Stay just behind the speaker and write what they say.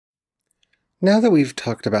Now that we've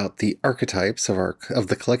talked about the archetypes of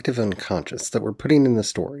the collective unconscious that we're putting in the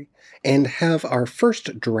story, and have our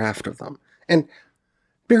first draft of them, and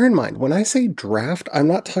bear in mind, when I say draft, I'm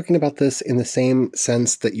not talking about this in the same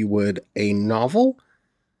sense that you would a novel.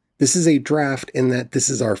 This is a draft in that this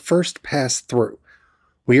is our first pass through.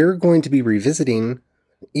 We are going to be revisiting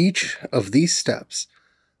each of these steps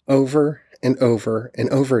over and over and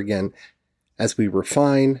over again as we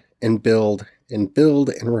refine and build and build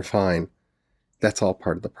and refine. That's all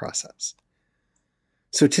part of the process.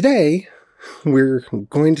 So today, we're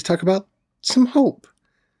going to talk about some hope.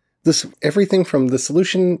 Everything from the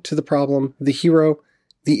solution to the problem, the hero,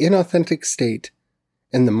 the inauthentic state,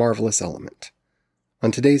 and the marvelous element.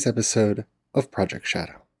 On today's episode of Project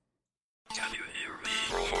Shadow. Can you hear me?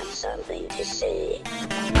 I have something to say.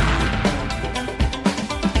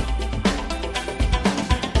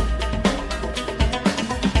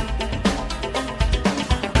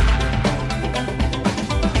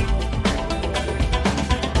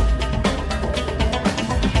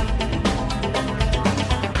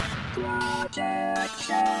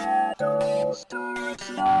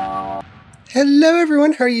 Hello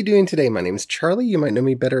everyone, how are you doing today? My name is Charlie. You might know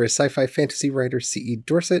me better as sci-fi fantasy writer C.E.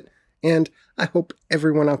 Dorset, and I hope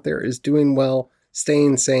everyone out there is doing well,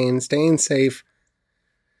 staying sane, staying safe.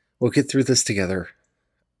 We'll get through this together.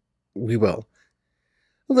 We will.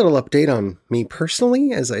 A little update on me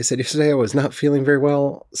personally. As I said yesterday, I was not feeling very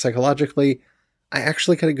well psychologically. I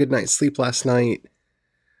actually got a good night's sleep last night.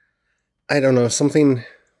 I don't know, something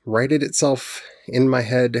righted itself in my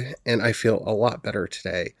head, and I feel a lot better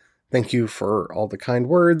today. Thank you for all the kind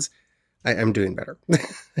words. I am doing better.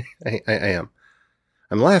 I am.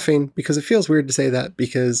 I'm laughing because it feels weird to say that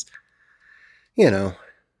because,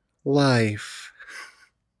 life.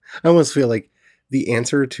 I almost feel like the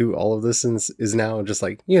answer to all of this is now just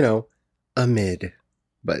like, amid.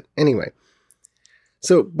 But anyway.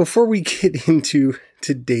 So before we get into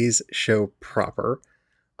today's show proper,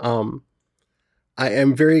 I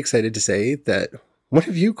am very excited to say that one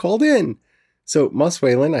of you called in. So, Moss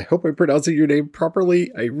Whalen, I hope I pronounced your name properly.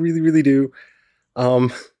 I really, really do.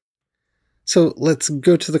 So let's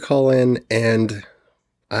go to the call-in, and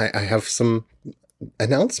I have some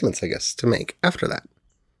announcements, I guess, to make after that.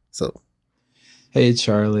 So, hey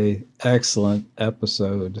Charlie, excellent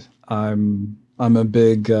episode. I'm a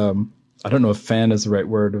big I don't know if fan is the right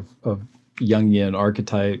word of Jungian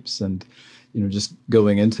archetypes and just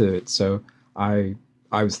going into it. So I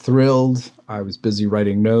was thrilled. I was busy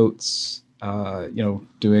writing notes.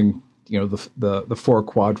 Doing, the four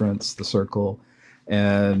quadrants, the circle,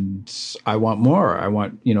 and I want more. I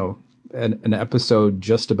want, an episode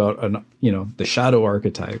just about the shadow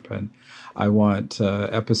archetype, and I want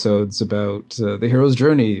episodes about the hero's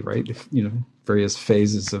journey, right? Various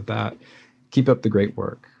phases of that. Keep up the great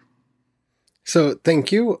work. So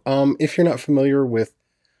thank you. If you're not familiar with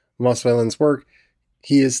Moss Whalen's work,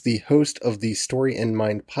 he is the host of the Story in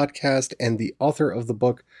Mind podcast and the author of the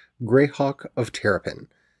book Greyhawk of Terrapin.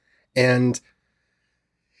 And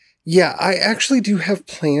yeah, I actually do have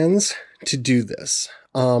plans to do this.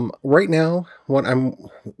 Right now,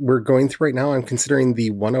 we're going through right now, I'm considering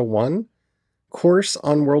the 101 course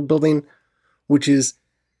on world building, which is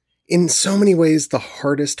in so many ways the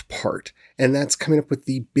hardest part. And that's coming up with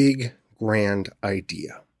the big, grand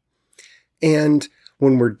idea. And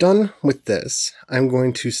when we're done with this, I'm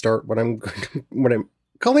going to start what I'm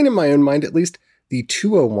calling in my own mind, at least, the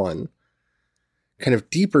 201 kind of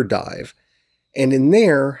deeper dive. And in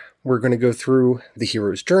there, we're going to go through the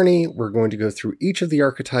hero's journey. We're going to go through each of the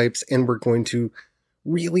archetypes, and we're going to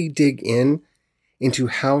really dig into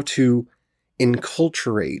how to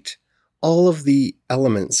enculturate all of the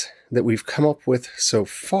elements that we've come up with so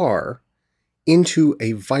far into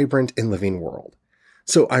a vibrant and living world.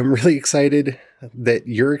 So I'm really excited that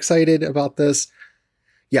you're excited about this.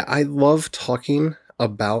 Yeah, I love talking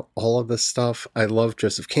about all of this stuff. I love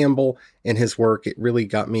Joseph Campbell and his work. It really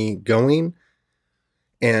got me going.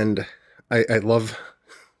 And I love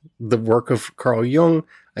the work of Carl Jung.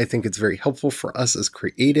 I think it's very helpful for us as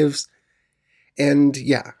creatives. And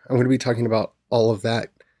yeah, I'm going to be talking about all of that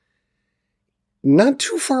not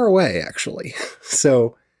too far away, actually.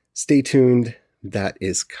 So stay tuned. That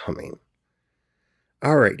is coming.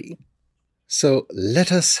 Alrighty. So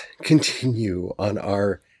let us continue on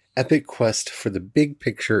our epic quest for the big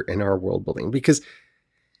picture in our world building, because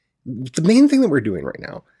the main thing that we're doing right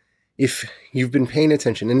now, if you've been paying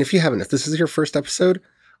attention, and if you haven't, if this is your first episode,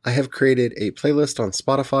 I have created a playlist on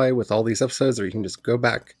Spotify with all these episodes, or you can just go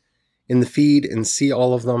back in the feed and see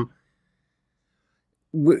all of them.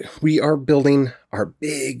 We are building our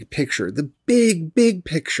big picture, the big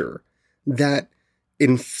picture that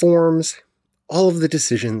informs all of the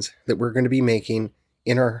decisions that we're going to be making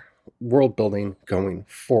in our world building going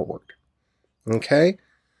forward. Okay?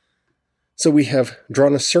 So we have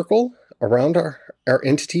drawn a circle around our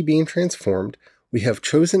entity being transformed. We have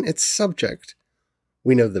chosen its subject.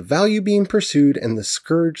 We know the value being pursued and the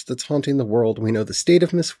scourge that's haunting the world. We know the state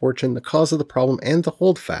of misfortune, the cause of the problem, and the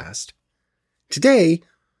holdfast. Today,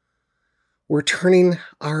 we're turning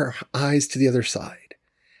our eyes to the other side.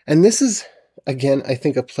 And this is, again, I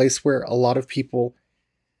think a place where a lot of people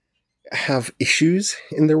have issues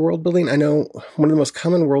in their world building. I know one of the most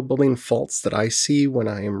common world building faults that I see when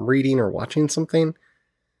I am reading or watching something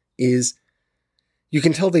is you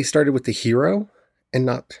can tell they started with the hero and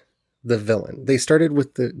not the villain. They started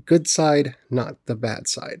with the good side, not the bad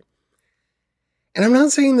side. And I'm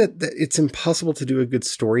not saying that it's impossible to do a good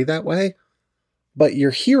story that way, but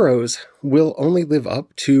your heroes will only live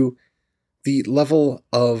up to the level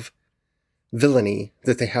of villainy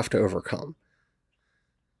that they have to overcome.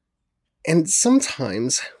 And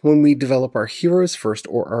sometimes when we develop our heroes first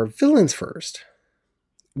or our villains first,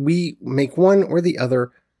 we make one or the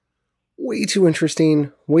other way too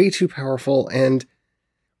interesting, way too powerful, and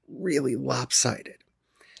really lopsided.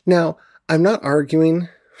 Now, I'm not arguing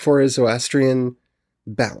for a Zoroastrian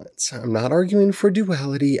balance. I'm not arguing for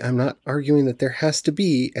duality. I'm not arguing that there has to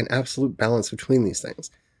be an absolute balance between these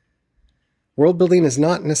things. World building is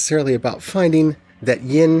not necessarily about finding that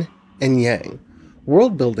yin and yang.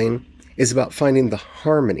 World building is about finding the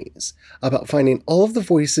harmonies, about finding all of the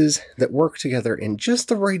voices that work together in just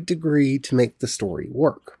the right degree to make the story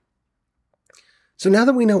work. So now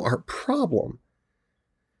that we know our problem,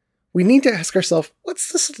 we need to ask ourselves,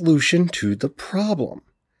 what's the solution to the problem?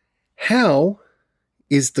 How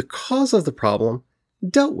is the cause of the problem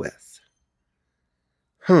dealt with?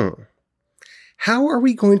 How are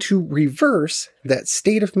we going to reverse that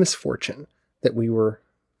state of misfortune that we were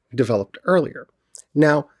developed earlier?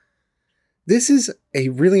 Now, this is a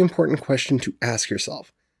really important question to ask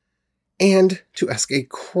yourself and to ask a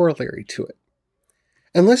corollary to it.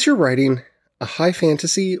 Unless you're writing a high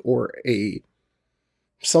fantasy or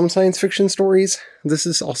some science fiction stories, this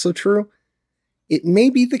is also true. It may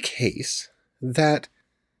be the case that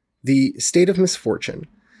the state of misfortune,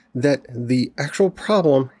 that the actual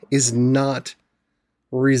problem is not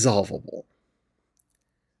resolvable.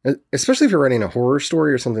 Especially if you're writing a horror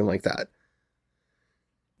story or something like that.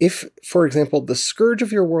 If, for example, the scourge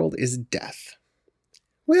of your world is death,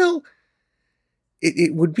 well,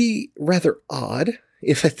 it would be rather odd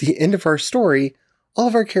if at the end of our story, all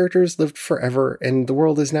of our characters lived forever and the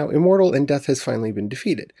world is now immortal and death has finally been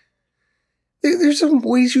defeated. There's some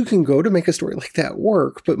ways you can go to make a story like that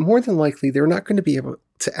work, but more than likely, they're not going to be able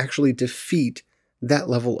to actually defeat that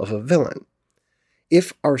level of a villain.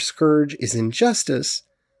 If our scourge is injustice,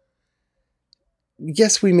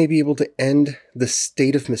 yes, we may be able to end the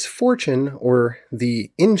state of misfortune or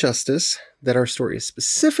the injustice that our story is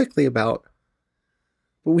specifically about,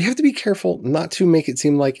 but we have to be careful not to make it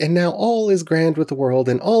seem like, and now all is grand with the world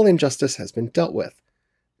and all injustice has been dealt with.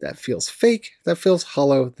 That feels fake, that feels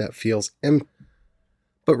hollow, that feels empty.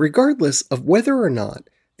 But regardless of whether or not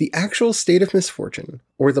the actual state of misfortune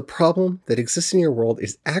or the problem that exists in your world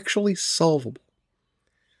is actually solvable,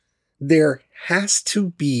 there has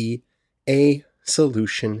to be a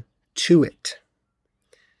solution to it.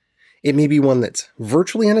 It may be one that's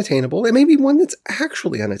virtually unattainable. It may be one that's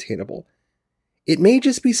actually unattainable. It may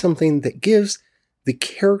just be something that gives the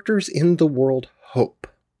characters in the world hope.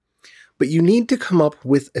 But you need to come up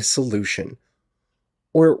with a solution,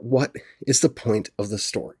 or what is the point of the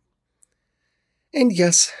story? And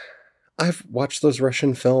yes, I've watched those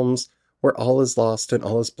Russian films where all is lost and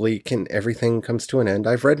all is bleak and everything comes to an end.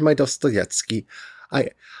 I've read my Dostoevsky.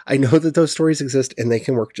 I know that those stories exist and they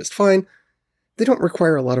can work just fine. They don't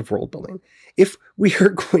require a lot of world building. If we are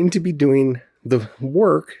going to be doing the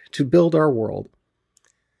work to build our world,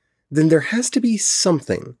 then there has to be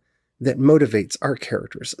something that motivates our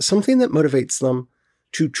characters, something that motivates them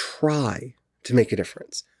to try to make a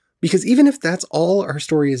difference. Because even if that's all our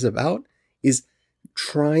story is about, is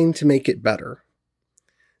trying to make it better,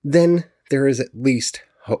 then there is at least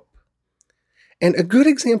hope. And a good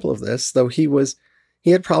example of this, though he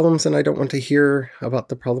had problems, and I don't want to hear about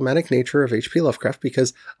the problematic nature of H.P. Lovecraft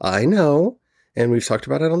because I know, and we've talked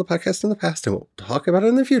about it on the podcast in the past, and we'll talk about it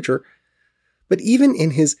in the future, but even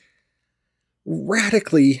in his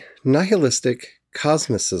radically nihilistic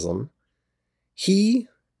cosmicism, he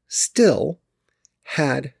still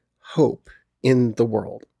had hope in the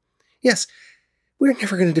world. Yes, we're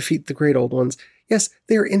never going to defeat the great old ones. Yes,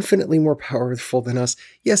 they are infinitely more powerful than us.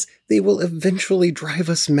 Yes, they will eventually drive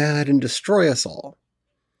us mad and destroy us all.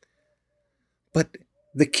 But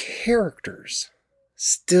the characters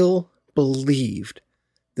still believed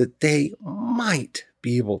that they might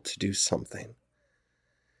be able to do something.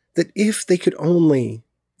 That if they could only,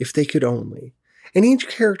 and each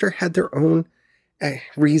character had their own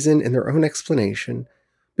reason and their own explanation,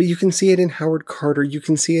 but you can see it in Howard Carter, you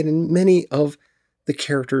can see it in many of the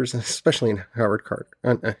characters, especially in Howard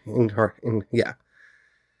Carter,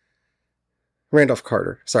 Randolph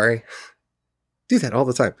Carter, sorry. Do that all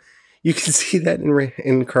the time. You can see that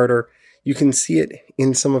in Carter. You can see it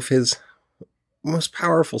in some of his most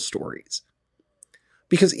powerful stories.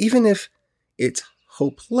 Because even if it's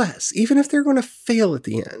hopeless, even if they're going to fail at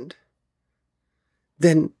the end,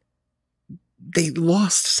 then they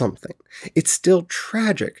lost something. It's still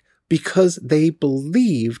tragic because they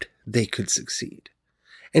believed they could succeed.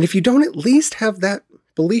 And if you don't at least have that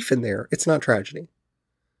belief in there, it's not tragedy.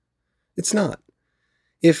 It's not.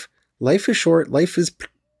 If life is short,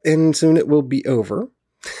 and soon it will be over,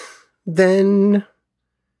 then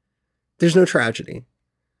there's no tragedy.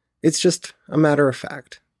 It's just a matter of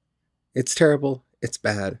fact. It's terrible, it's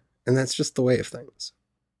bad, and that's just the way of things.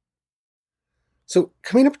 So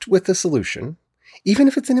coming up with a solution, even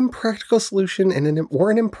if it's an impractical solution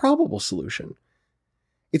or an improbable solution,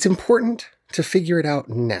 it's important to figure it out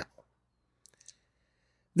now.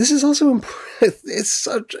 This is also it's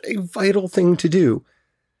such a vital thing to do,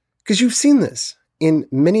 because you've seen this in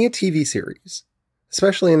many a TV series,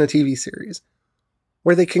 especially in a TV series,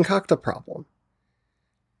 where they concoct a problem.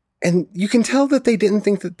 And you can tell that they didn't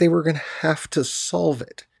think that they were going to have to solve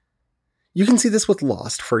it. You can see this with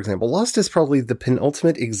Lost, for example. Lost is probably the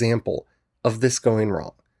penultimate example of this going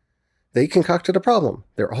wrong. They concocted a problem.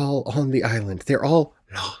 They're all on the island. They're all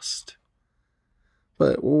lost.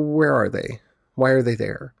 But where are they? Why are they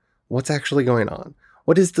there? What's actually going on?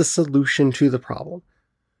 What is the solution to the problem?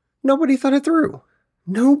 Nobody thought it through.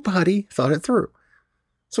 Nobody thought it through.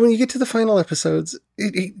 So when you get to the final episodes,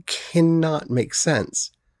 it cannot make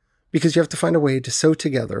sense, because you have to find a way to sew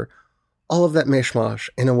together all of that mishmash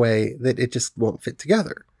in a way that it just won't fit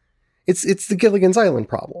together. It's the Gilligan's Island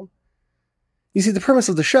problem. You see, the premise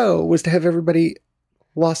of the show was to have everybody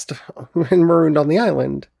lost and marooned on the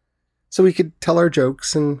island so we could tell our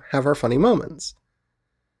jokes and have our funny moments.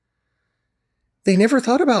 They never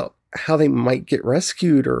thought about how they might get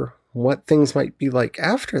rescued or what things might be like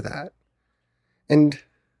after that. And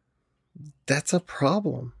that's a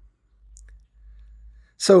problem.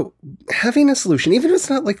 So having a solution, even if it's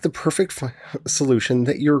not like the perfect solution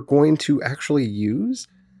that you're going to actually use,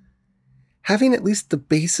 having at least the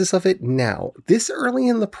basis of it now, this early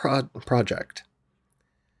in the project,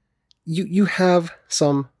 you have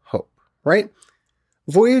some hope, right?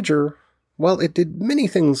 Voyager, while it did many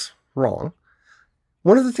things wrong,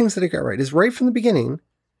 one of the things that it got right is right from the beginning,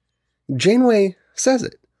 Janeway says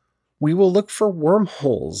it. We will look for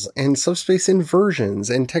wormholes and subspace inversions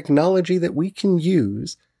and technology that we can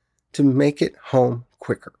use to make it home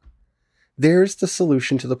quicker. There's the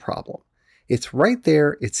solution to the problem. It's right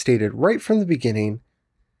there. It's stated right from the beginning.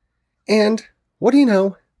 And what do you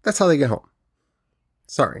know? That's how they get home.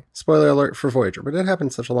 Sorry, spoiler alert for Voyager, but it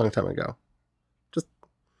happened such a long time ago. Just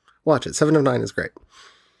watch it. 7 of 9 is great.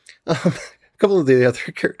 A couple of the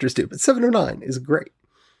other characters do, but 7 of 9 is great.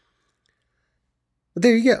 But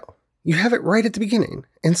there you go. You have it right at the beginning.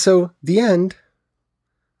 And so the end,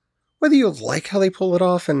 whether you like how they pull it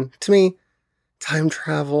off, and to me, time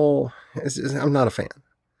travel, I'm not a fan.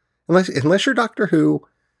 Unless you're Doctor Who,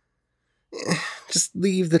 just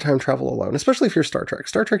leave the time travel alone, especially if you're Star Trek.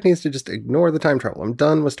 Star Trek needs to just ignore the time travel. I'm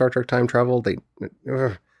done with Star Trek time travel.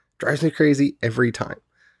 Drives me crazy every time.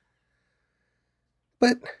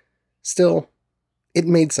 But still, it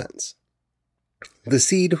made sense. The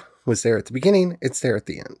seed was there at the beginning. It's there at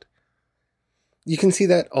the end. You can see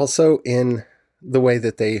that also in the way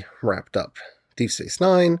that they wrapped up Deep Space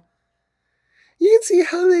Nine. You can see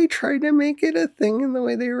how they tried to make it a thing in the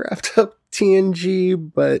way they wrapped up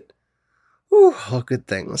TNG, but all good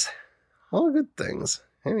things. All good things.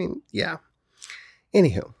 I mean, yeah.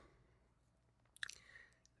 Anywho,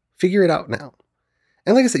 figure it out now.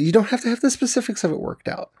 And like I said, you don't have to have the specifics of it worked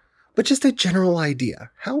out, but just a general idea.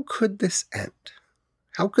 How could this end?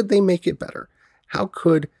 How could they make it better? How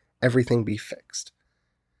could everything be fixed?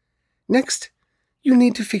 Next, you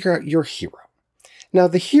need to figure out your hero. Now,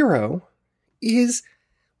 the hero is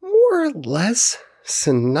more or less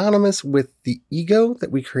synonymous with the ego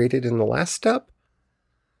that we created in the last step,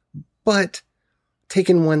 but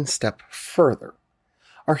taken one step further.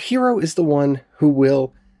 Our hero is the one who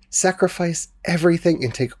will sacrifice everything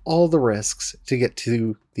and take all the risks to get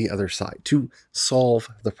to the other side, to solve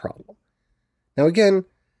the problem. Now again,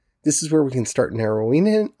 this is where we can start narrowing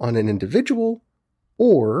in on an individual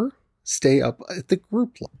or stay up at the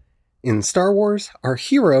group level. In Star Wars, our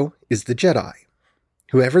hero is the Jedi.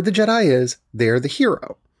 Whoever the Jedi is, they're the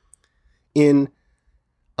hero. In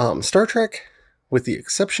Star Trek, with the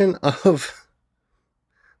exception of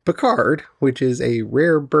Picard, which is a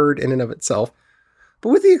rare bird in and of itself, but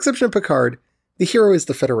with the exception of Picard, the hero is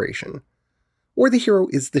the Federation, or the hero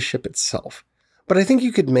is the ship itself. But I think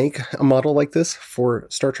you could make a model like this for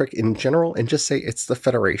Star Trek in general and just say it's the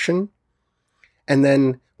Federation. And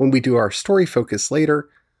then when we do our story focus later,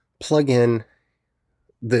 plug in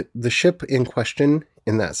the ship in question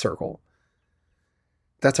in that circle.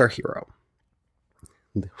 That's our hero.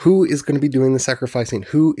 Who is going to be doing the sacrificing?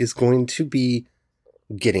 Who is going to be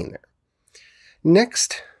getting there?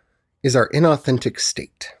 Next is our inauthentic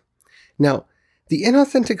state. Now, the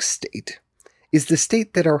inauthentic state is the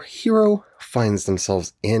state that our hero finds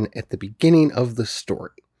themselves in at the beginning of the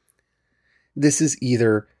story. This is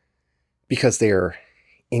either because they are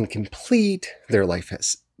incomplete, their life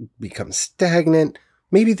has become stagnant,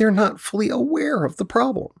 maybe they're not fully aware of the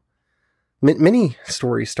problem. Many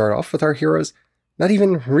stories start off with our heroes not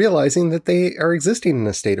even realizing that they are existing in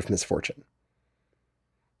a state of misfortune.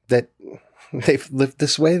 That they've lived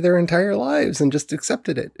this way their entire lives and just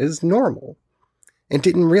accepted it as normal and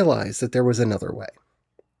didn't realize that there was another way.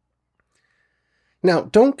 Now,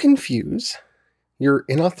 don't confuse your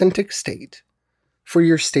inauthentic state for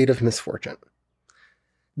your state of misfortune.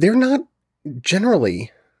 They're not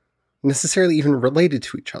generally necessarily even related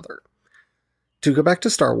to each other. To go back to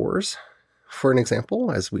Star Wars, for an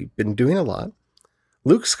example, as we've been doing a lot,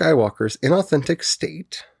 Luke Skywalker's inauthentic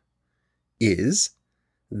state is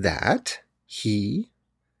that he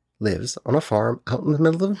lives on a farm out in the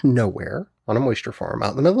middle of nowhere, on a moisture farm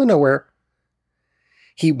out in the middle of nowhere.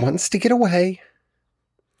 He wants to get away.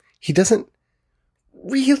 He doesn't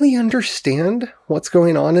really understand what's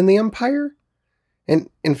going on in the Empire. And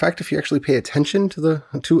in fact, if you actually pay attention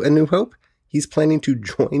to A New Hope, he's planning to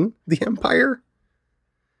join the Empire.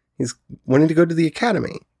 He's wanting to go to the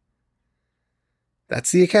Academy.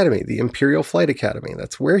 That's the Academy, the Imperial Flight Academy.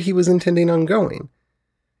 That's where he was intending on going.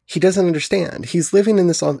 He doesn't understand. He's living in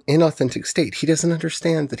this inauthentic state. He doesn't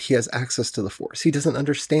understand that he has access to the Force. He doesn't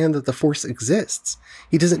understand that the Force exists.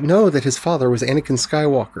 He doesn't know that his father was Anakin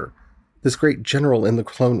Skywalker, this great general in the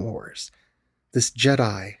Clone Wars, this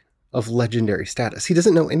Jedi of legendary status. He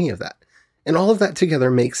doesn't know any of that. And all of that together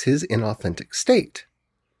makes his inauthentic state.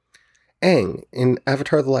 Aang in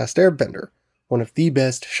Avatar: The Last Airbender, one of the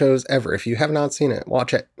best shows ever. If you have not seen it,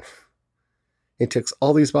 watch it. It ticks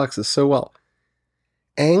all these boxes so well.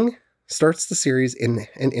 Aang starts the series in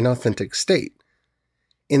an inauthentic state,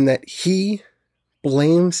 in that he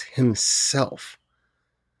blames himself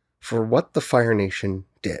for what the Fire Nation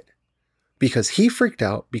did. Because he freaked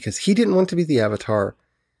out, because he didn't want to be the Avatar,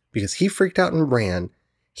 because he freaked out and ran,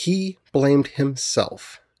 he blamed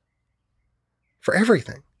himself for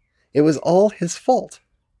everything. It was all his fault.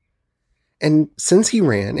 And since he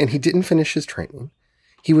ran and he didn't finish his training,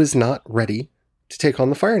 he was not ready to take on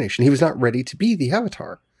the Fire Nation. He was not ready to be the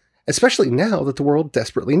Avatar, especially now that the world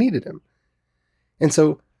desperately needed him. And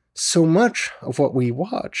so much of what we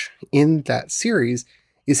watch in that series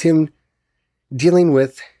is him dealing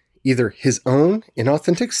with either his own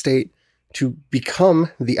inauthentic state to become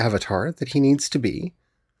the Avatar that he needs to be,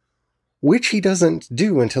 which he doesn't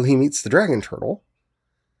do until he meets the Dragon Turtle,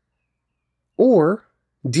 or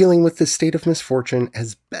dealing with this state of misfortune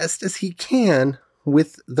as best as he can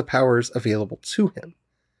with the powers available to him.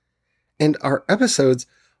 And our episodes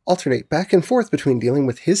alternate back and forth between dealing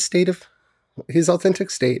with his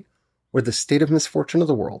authentic state or the state of misfortune of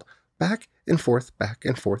the world. Back and forth, back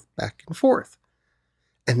and forth, back and forth.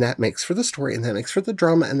 And that makes for the story, and that makes for the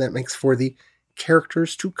drama, and that makes for the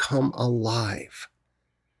characters to come alive.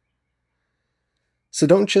 So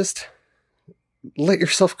don't just let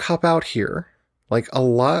yourself cop out here. Like a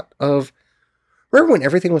lot of... Remember when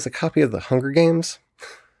everything was a copy of the Hunger Games?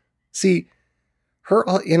 See, her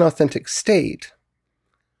inauthentic state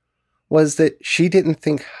was that she didn't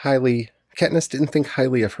think highly... Katniss didn't think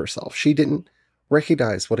highly of herself. She didn't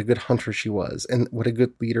recognize what a good hunter she was and what a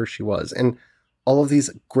good leader she was and all of these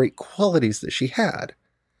great qualities that she had.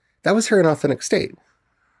 That was her inauthentic state.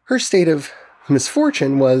 Her state of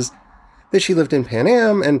misfortune was that she lived in Pan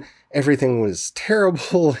Am and everything was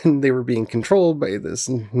terrible and they were being controlled by this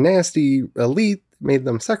nasty elite that made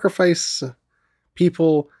them sacrifice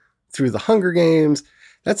people through the Hunger Games.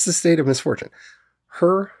 That's the state of misfortune.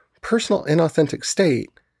 Her personal inauthentic state,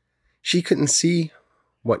 she couldn't see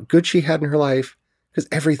what good she had in her life because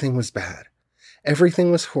everything was bad. Everything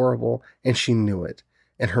was horrible and she knew it.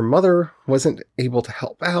 And her mother wasn't able to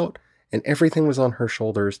help out and everything was on her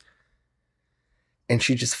shoulders. And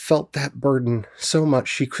she just felt that burden so much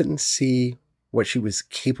she couldn't see what she was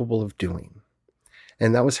capable of doing.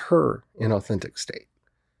 And that was her inauthentic state.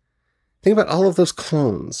 Think about all of those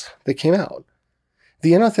clones that came out.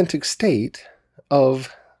 The inauthentic state that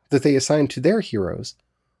they assigned to their heroes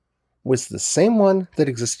was the same one that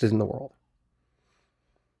existed in the world.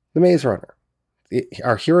 The Maze Runner.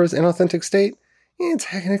 Our hero's inauthentic state?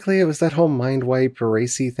 Technically it was that whole mind wipe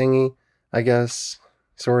erasey thingy, I guess,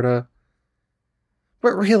 sorta.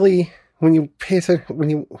 But really, when you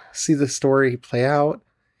see the story play out,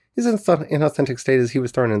 his inauthentic state is he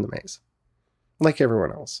was thrown in the maze, like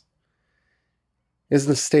everyone else. Is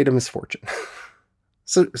the state of misfortune.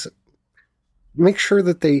 So make sure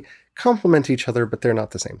that they complement each other, but they're not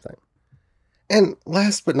the same thing. And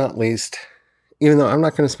last but not least, even though I'm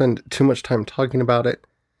not going to spend too much time talking about it,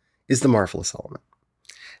 is the marvelous element.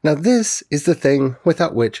 Now this is the thing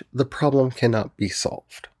without which the problem cannot be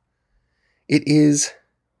solved. It is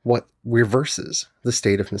what reverses the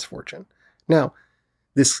state of misfortune. Now,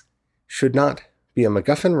 this should not be a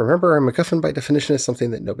MacGuffin. Remember, a MacGuffin by definition is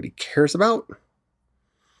something that nobody cares about.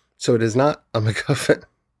 So it is not a MacGuffin.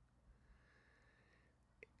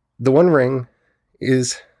 The One Ring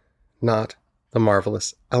is not the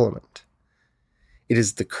marvelous element. It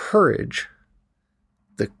is the courage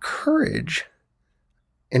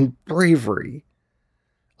and bravery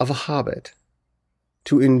of a hobbit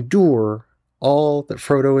to endure all that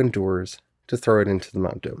Frodo endures to throw it into the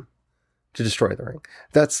Mount Doom, to destroy the ring.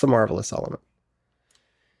 That's the marvelous element.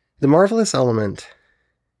 The marvelous element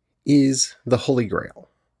is the Holy Grail.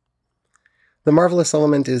 The marvelous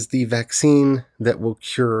element is the vaccine that will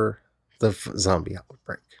cure the zombie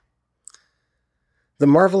outbreak. The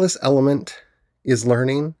marvelous element is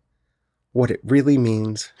learning what it really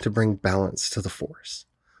means to bring balance to the Force.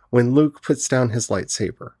 When Luke puts down his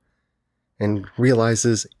lightsaber and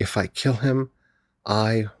realizes, if I kill him,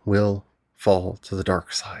 I will fall to the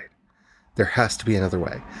dark side. There has to be another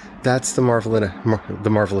way. That's the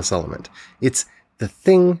marvelous element. It's the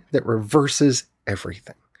thing that reverses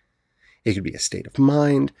everything. It could be a state of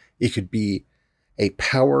mind. It could be a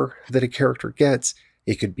power that a character gets.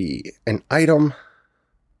 It could be an item.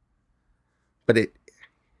 But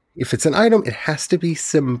if it's an item, it has to be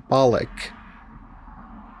symbolic.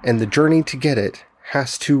 And the journey to get it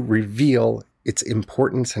has to reveal its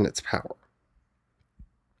importance and its power.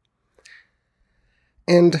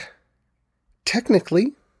 And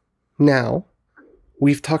technically, now,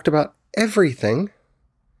 we've talked about everything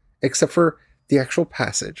except for the actual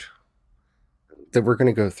passage that we're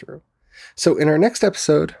going to go through. So in our next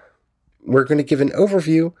episode, we're going to give an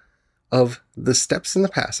overview of the steps in the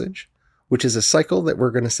passage, which is a cycle that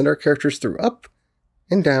we're going to send our characters through up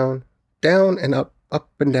and down and up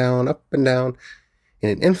and down, in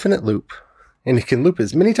an infinite loop. And it can loop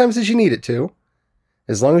as many times as you need it to,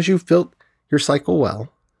 as long as you've built your cycle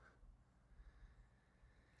well.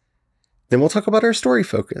 Then we'll talk about our story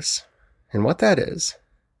focus and what that is.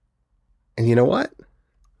 And you know what?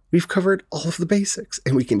 We've covered all of the basics,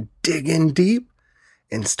 and we can dig in deep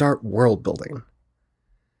and start world building.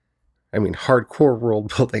 I mean, hardcore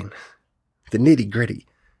world building. The nitty gritty.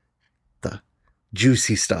 The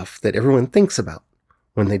juicy stuff that everyone thinks about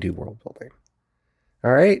when they do world building.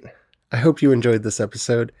 All right. I hope you enjoyed this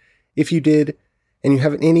episode. If you did, and you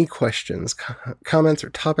have any questions, comments, or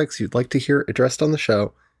topics you'd like to hear addressed on the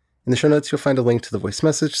show, in the show notes, you'll find a link to the voice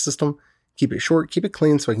message system. Keep it short, keep it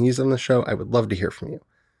clean so I can use it on the show. I would love to hear from you.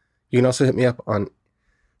 You can also hit me up on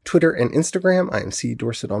Twitter and Instagram. I am C.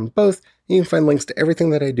 Dorset on both. You can find links to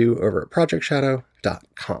everything that I do over at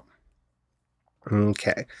projectshadow.com.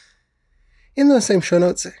 Okay. In those same show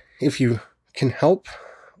notes, if you can help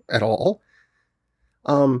at all,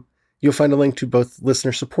 you'll find a link to both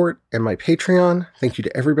listener support and my Patreon. Thank you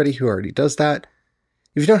to everybody who already does that.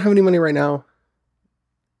 If you don't have any money right now,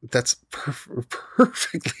 that's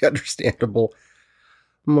perfectly understandable.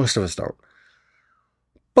 Most of us don't.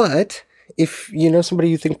 But if you know somebody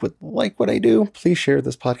you think would like what I do, please share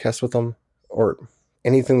this podcast with them, or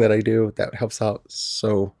anything that I do. That helps out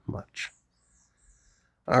so much.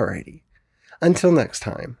 Alrighty. Until next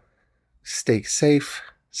time, stay safe,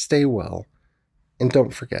 stay well, and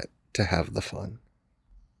don't forget to have the fun.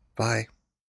 Bye.